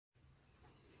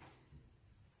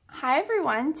Hi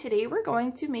everyone, today we're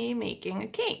going to be making a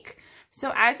cake.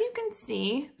 So as you can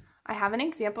see, I have an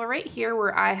example right here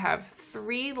where I have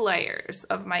 3 layers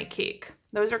of my cake.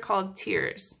 Those are called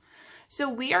tiers. So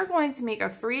we are going to make a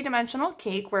 3-dimensional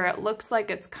cake where it looks like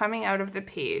it's coming out of the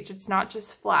page. It's not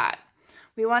just flat.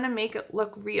 We want to make it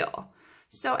look real.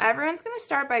 So everyone's going to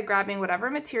start by grabbing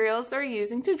whatever materials they're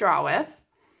using to draw with.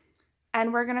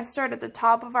 And we're going to start at the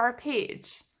top of our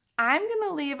page. I'm going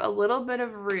to leave a little bit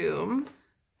of room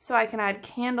so I can add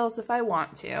candles if I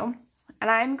want to.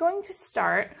 And I'm going to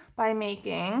start by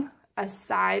making a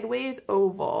sideways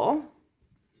oval,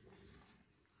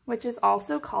 which is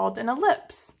also called an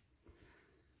ellipse.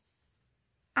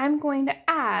 I'm going to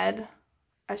add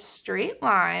a straight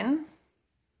line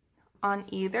on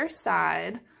either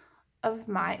side of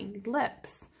my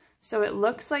ellipse, so it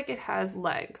looks like it has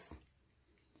legs.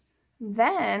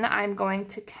 Then I'm going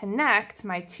to connect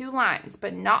my 2 lines,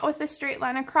 but not with a straight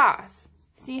line across.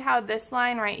 See how this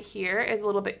line right here is a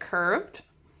little bit curved?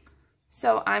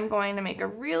 So I'm going to make a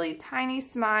really tiny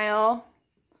smile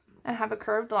and have a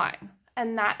curved line.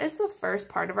 And that is the first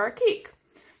part of our cake.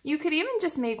 You could even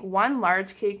just make one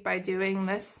large cake by doing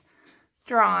this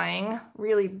drawing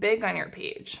really big on your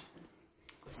page.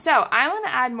 So I want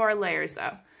to add more layers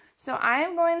though. So I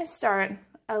am going to start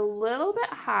a little bit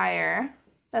higher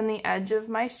than the edge of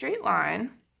my straight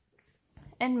line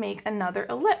and make another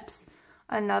ellipse,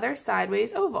 another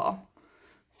sideways oval.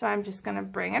 So I'm just going to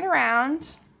bring it around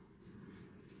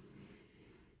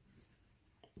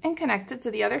and connect it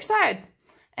to the other side.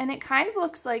 And it kind of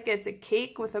looks like it's a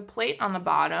cake with a plate on the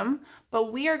bottom,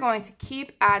 but we are going to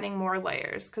keep adding more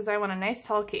layers because I want a nice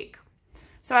tall cake.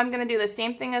 So I'm going to do the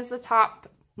same thing as the top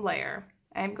layer.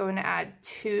 I'm going to add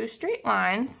 2 straight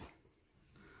lines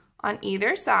on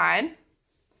either side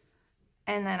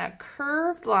and then a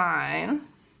curved line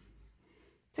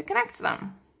to connect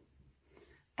them.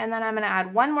 And then I'm going to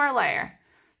add one more layer.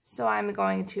 So I'm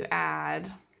going to add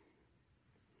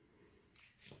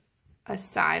a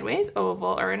sideways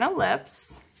oval or an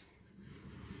ellipse.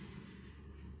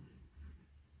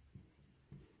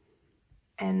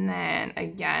 And then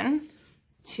again,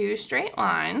 2 straight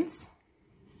lines.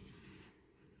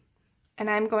 And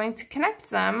I'm going to connect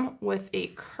them with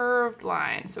a curved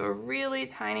line, so a really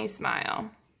tiny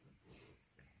smile.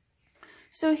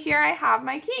 So here I have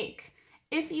my cake.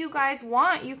 If you guys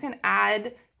want, you can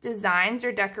add designs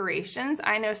or decorations.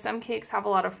 I know some cakes have a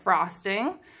lot of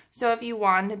frosting, so if you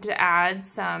wanted to add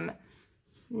some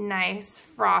nice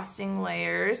frosting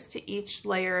layers to each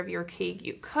layer of your cake,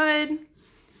 you could.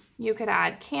 You could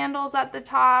add candles at the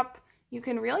top. You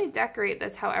can really decorate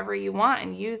this however you want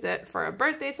and use it for a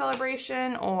birthday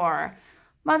celebration or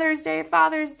Mother's Day,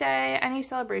 Father's Day, any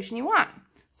celebration you want.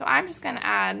 So I'm just going to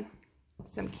add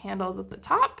some candles at the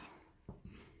top.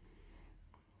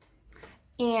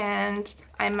 And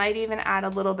I might even add a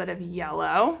little bit of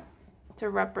yellow to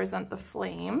represent the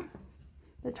flame,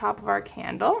 the top of our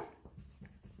candle.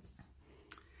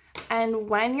 And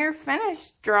when you're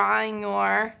finished drawing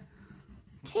your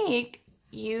cake,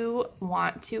 you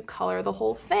want to color the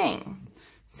whole thing.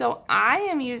 So I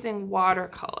am using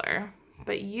watercolor,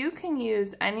 but you can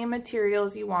use any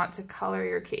materials you want to color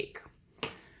your cake.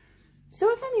 So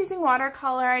if I'm using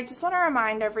watercolor, I just want to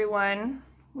remind everyone,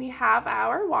 we have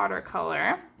our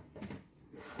watercolor.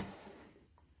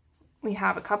 We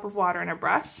have a cup of water and a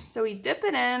brush. So we dip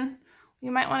it in.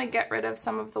 You might want to get rid of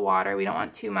some of the water. We don't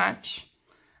want too much.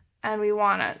 And we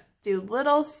want to do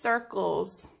little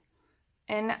circles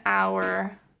in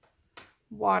our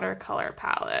watercolor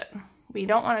palette. We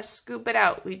don't want to scoop it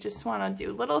out. We just want to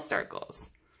do little circles.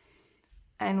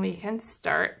 And we can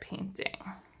start painting.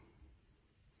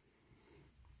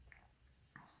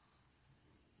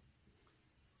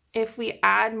 If we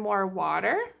add more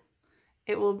water,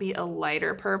 it will be a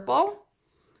lighter purple.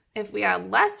 If we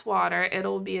add less water,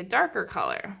 it'll be a darker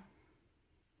color.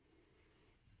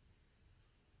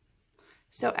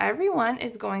 So everyone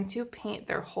is going to paint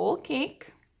their whole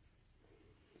cake.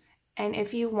 And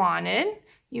if you wanted,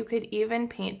 you could even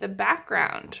paint the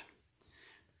background.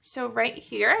 So right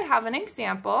here, I have an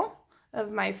example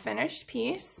of my finished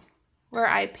piece where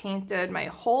I painted my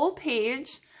whole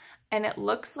page, and it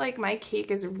looks like my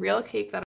cake is a real cake that